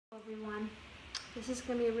Everyone, this is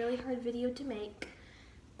going to be a really hard video to make,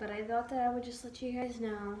 but I thought that I would just let you guys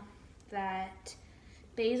know that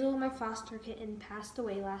Basil, my foster kitten, passed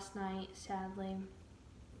away last night, sadly.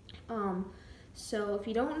 So if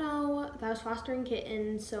you don't know, I was fostering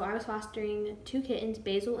kittens, so I was fostering two kittens,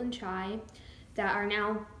 Basil and Chai, that are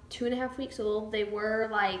now 2.5 weeks old. They were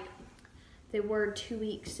 2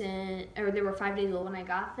 weeks in, or they were 5 days old when I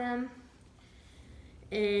got them,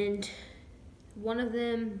 and one of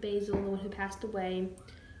them, Basil, the one who passed away,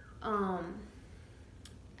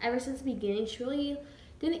 ever since the beginning, she really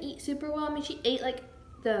didn't eat super well. I mean, she ate like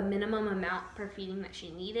the minimum amount per feeding that she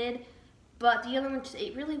needed, but the other one just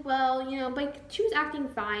ate really well, you know, like she was acting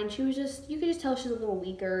fine. She was just, you could just tell she's a little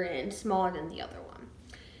weaker and smaller than the other one.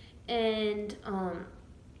 And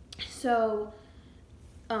so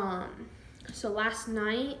last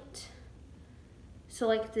night, so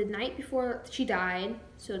like the night before she died,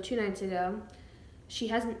 so 2 nights ago, she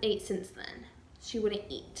hasn't ate since then. She wouldn't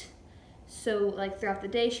eat. So like throughout the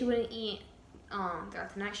day she wouldn't eat.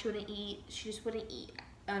 Throughout the night she wouldn't eat. She just wouldn't eat.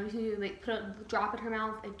 You like put a drop in her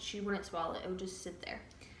mouth and she wouldn't swallow it. It would just sit there.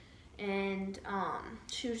 And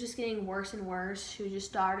she was just getting worse and worse. She just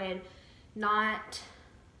started not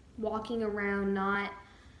walking around, not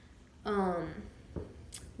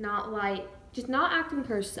acting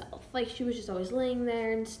herself. Like she was just always laying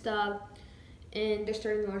there and stuff. And they're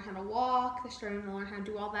starting to learn how to walk, they're starting to learn how to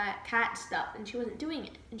do all that cat stuff, and she wasn't doing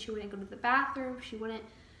it. And she wouldn't go to the bathroom, she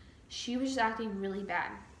was just acting really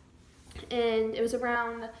bad. And it was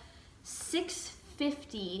around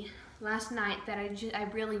 6:50 last night that I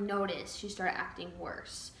really noticed she started acting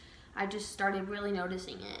worse. I just started really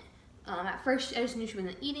noticing it. At first, I just knew she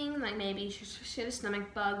wasn't eating, like maybe she had a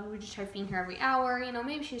stomach bug. We would just try feeding her every hour, you know,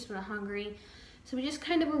 maybe she just wasn't hungry. So we just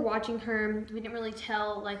kind of were watching her. We didn't really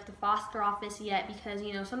tell like the foster office yet because,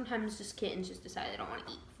 you know, sometimes just kittens just decide they don't want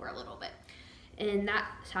to eat for a little bit. And that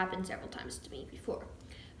happened several times to me before.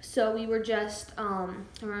 So we were just around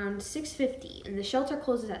 6:50 and the shelter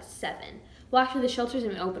closes at 7. Well, actually the shelter's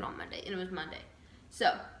even open on Monday and it was Monday.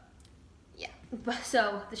 So, yeah.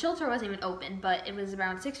 So the shelter wasn't even open, but it was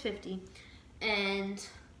around 6:50 and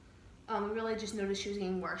we really just noticed she was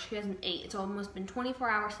getting worse. She hasn't ate. It's almost been 24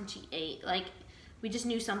 hours since she ate. Like, we just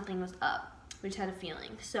knew something was up. We just had a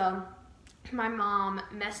feeling. So my mom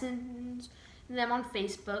messaged them on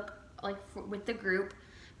Facebook, like with the group.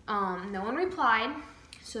 No one replied.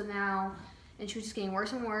 So now, and she was just getting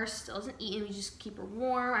worse and worse. Still wasn't eating. We just keep her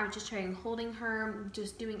warm. I was just trying holding her,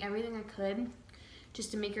 just doing everything I could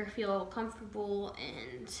just to make her feel comfortable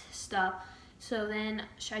and stuff. So then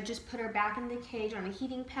I just put her back in the cage on a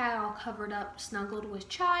heating pad, all covered up, snuggled with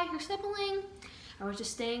Chai, her sibling. I was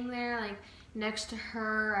just staying there, like, next to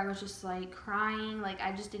her. I was just, like, crying. Like,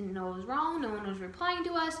 I just didn't know what was wrong. No one was replying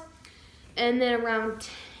to us. And then around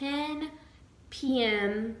 10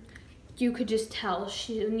 p.m., you could just tell.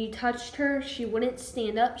 When you touched her, she wouldn't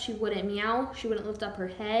stand up. She wouldn't meow. She wouldn't lift up her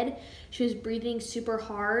head. She was breathing super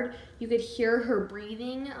hard. You could hear her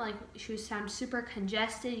breathing. Like, she would sound super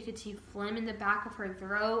congested. You could see phlegm in the back of her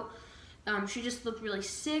throat. She just looked really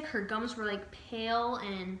sick. Her gums were, like, pale,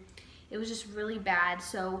 and it was just really bad.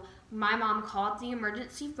 So my mom called the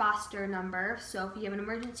emergency foster number. So if you have an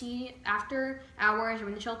emergency after hours or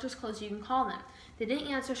when the shelter's closed, you can call them. They didn't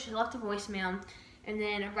answer. She left a voicemail. And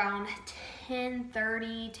then around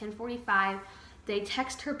 10:30, 10:45, they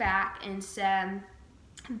text her back and said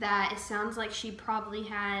that it sounds like she probably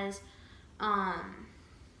has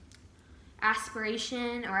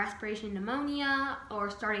aspiration pneumonia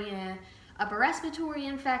or starting a upper respiratory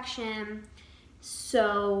infection.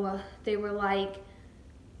 So they were like,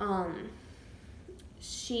 and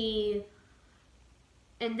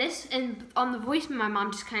on the voicemail, my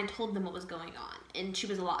mom just kind of told them what was going on, and she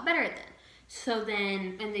was a lot better then. So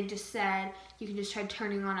then, and they just said, you can just try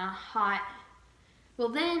turning on a hot, well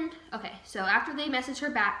then, okay, so after they messaged her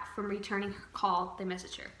back from returning her call, they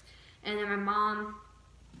messaged her. And then my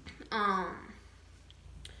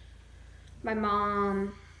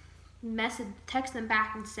mom texted them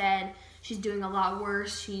back and said she's doing a lot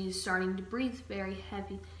worse. She's starting to breathe very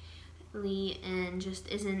heavily and just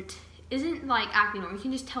isn't like acting normal. You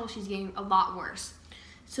can just tell she's getting a lot worse.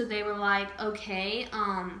 So they were like, okay,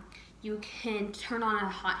 you can turn on a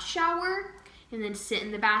hot shower and then sit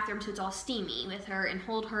in the bathroom so it's all steamy with her and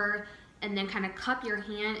hold her and then kind of cup your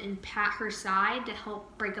hand and pat her side to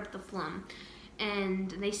help break up the phlegm. And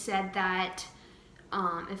they said that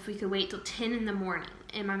if we could wait till 10 in the morning.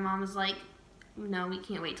 And my mom was like, no, we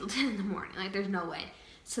can't wait till 10 in the morning. Like, there's no way.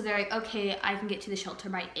 So they're like, okay, I can get to the shelter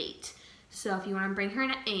by 8. So if you want to bring her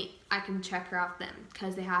in at 8, I can check her out then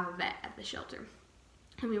because they have a vet at the shelter.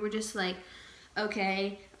 And we were just like,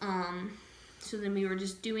 okay. So then we were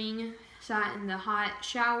just sat in the hot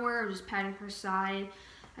shower, just patting her side.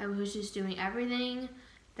 I was just doing everything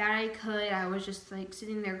that I could. I was just like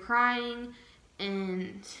sitting there crying,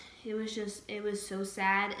 and it was so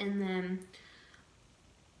sad. And then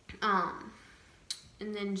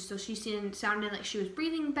so she sounded like she was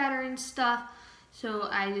breathing better and stuff. So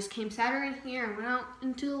I just sat her in here and went out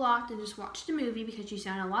into the loft and just watched a movie because she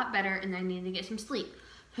sounded a lot better and I needed to get some sleep.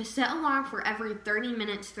 So I set an alarm for every 30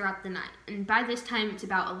 minutes throughout the night. And by this time, it's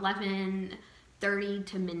about 11:30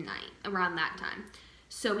 to midnight, around that time.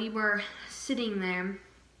 So we were sitting there,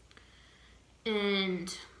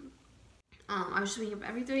 and I was just waking up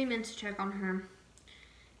every 30 minutes to check on her.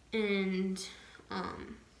 And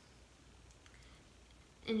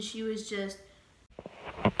she was just,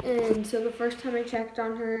 and so the first time I checked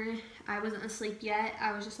on her, I wasn't asleep yet.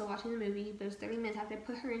 I was just still watching the movie, but it was 30 minutes after I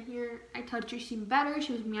put her in here. I touched her, she seemed better.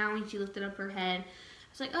 She was meowing, she lifted up her head. I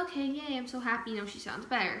was like, okay, yay, I'm so happy, she sounds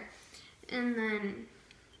better. And then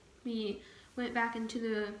we went back into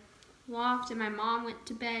the loft, and my mom went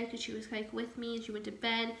to bed because she was with me, and she went to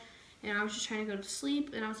bed, and I was just trying to go to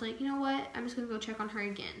sleep, and I was like, you know what, I'm just gonna go check on her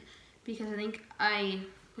again, because I think I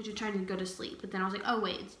was just trying to go to sleep, but then I was like, oh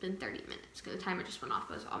wait, it's been 30 minutes, because the timer just went off,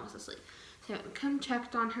 I was almost asleep. So I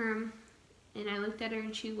checked on her, and I looked at her,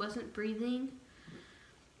 and she wasn't breathing,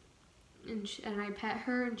 and I pet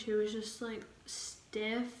her, and she was just like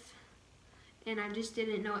stiff, and I just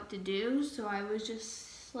didn't know what to do, so I was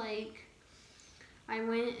just like, I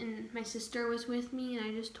went, and my sister was with me, and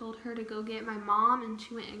I just told her to go get my mom, and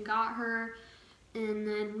she went and got her, and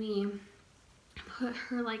then we put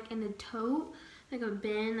her in a tote, a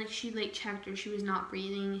bin, she checked her, she was not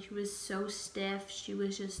breathing, she was so stiff, she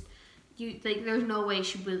was just, there's no way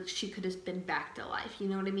she could have been back to life, you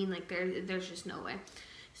know what I mean, there's just no way.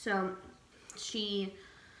 So she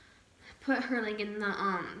put her in the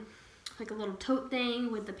a little tote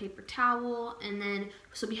thing with the paper towel, and then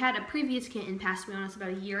so we had a previous kitten pass away on us about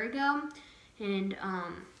a year ago, and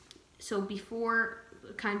so before,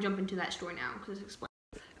 kind of jump into that story now because it's explained.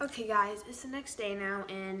 Okay guys, it's the next day now,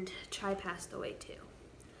 and Chai passed away too.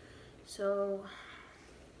 So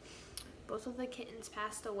both of the kittens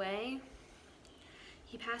passed away.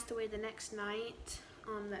 He passed away the next night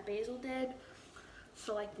that Basil did,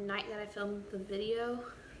 so the night that I filmed the video,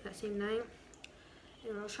 that same night.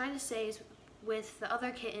 And what I was trying to say is, with the other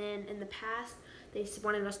kitten in the past, they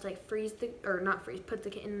wanted us to put the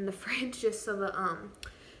kitten in the fridge just so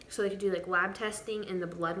so they could do lab testing and the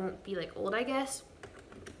blood won't be old, I guess.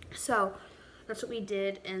 So that's what we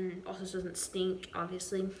did, and also it doesn't stink,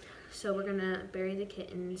 obviously. So we're gonna bury the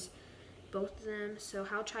kittens, both of them. So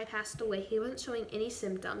how Chai passed away, he wasn't showing any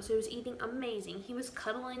symptoms. He was eating amazing. He was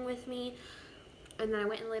cuddling with me, and then I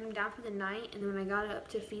went and laid him down for the night, and then when I got up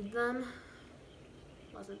to feed them,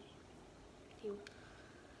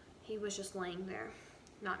 he was just laying there,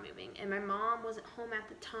 not moving. And my mom wasn't home at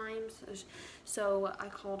the time, so I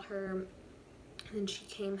called her, and then she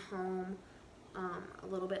came home a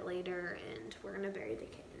little bit later, and we're gonna bury the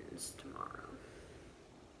kittens tomorrow.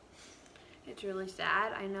 It's really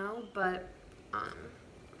sad, I know, but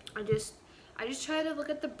I just try to look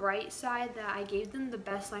at the bright side that I gave them the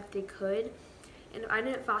best life they could. And if I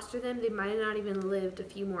didn't foster them, they might have not even lived a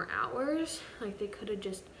few more hours. They could have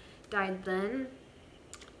just died then,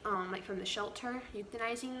 from the shelter,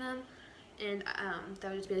 euthanizing them. And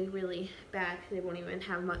that would just be really bad because they won't even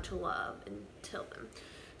have much love until then.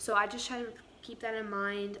 So I just try to keep that in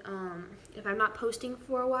mind. If I'm not posting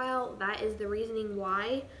for a while, that is the reasoning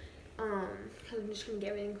why. Because I'm just going to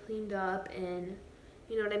get everything cleaned up, and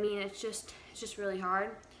you know what I mean? It's just really hard.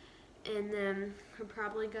 And then we're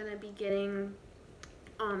probably going to be getting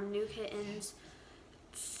new kittens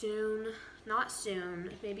soon. Not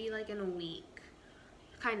soon, maybe in a week.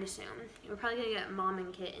 Kind of soon. We're probably going to get mom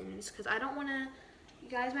and kittens, because I don't want to, you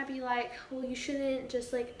guys might be like, well, you shouldn't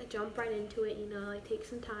just jump right into it, take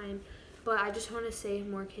some time. But I just want to save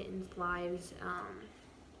more kittens' lives.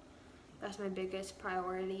 That's my biggest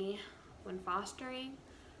priority when fostering,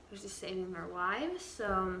 was just saving their lives.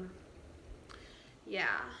 So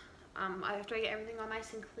yeah, after I get everything all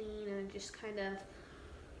nice and clean, and just kind of,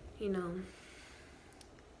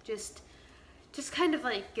 just kind of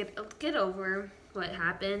get over what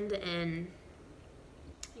happened. And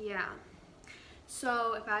yeah,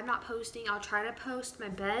 so if I'm not posting, I'll try to post my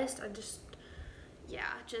best. Just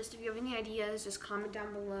if you have any ideas, just comment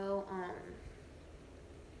down below.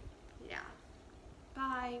 Yeah,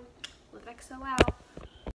 bye. LiveXO out.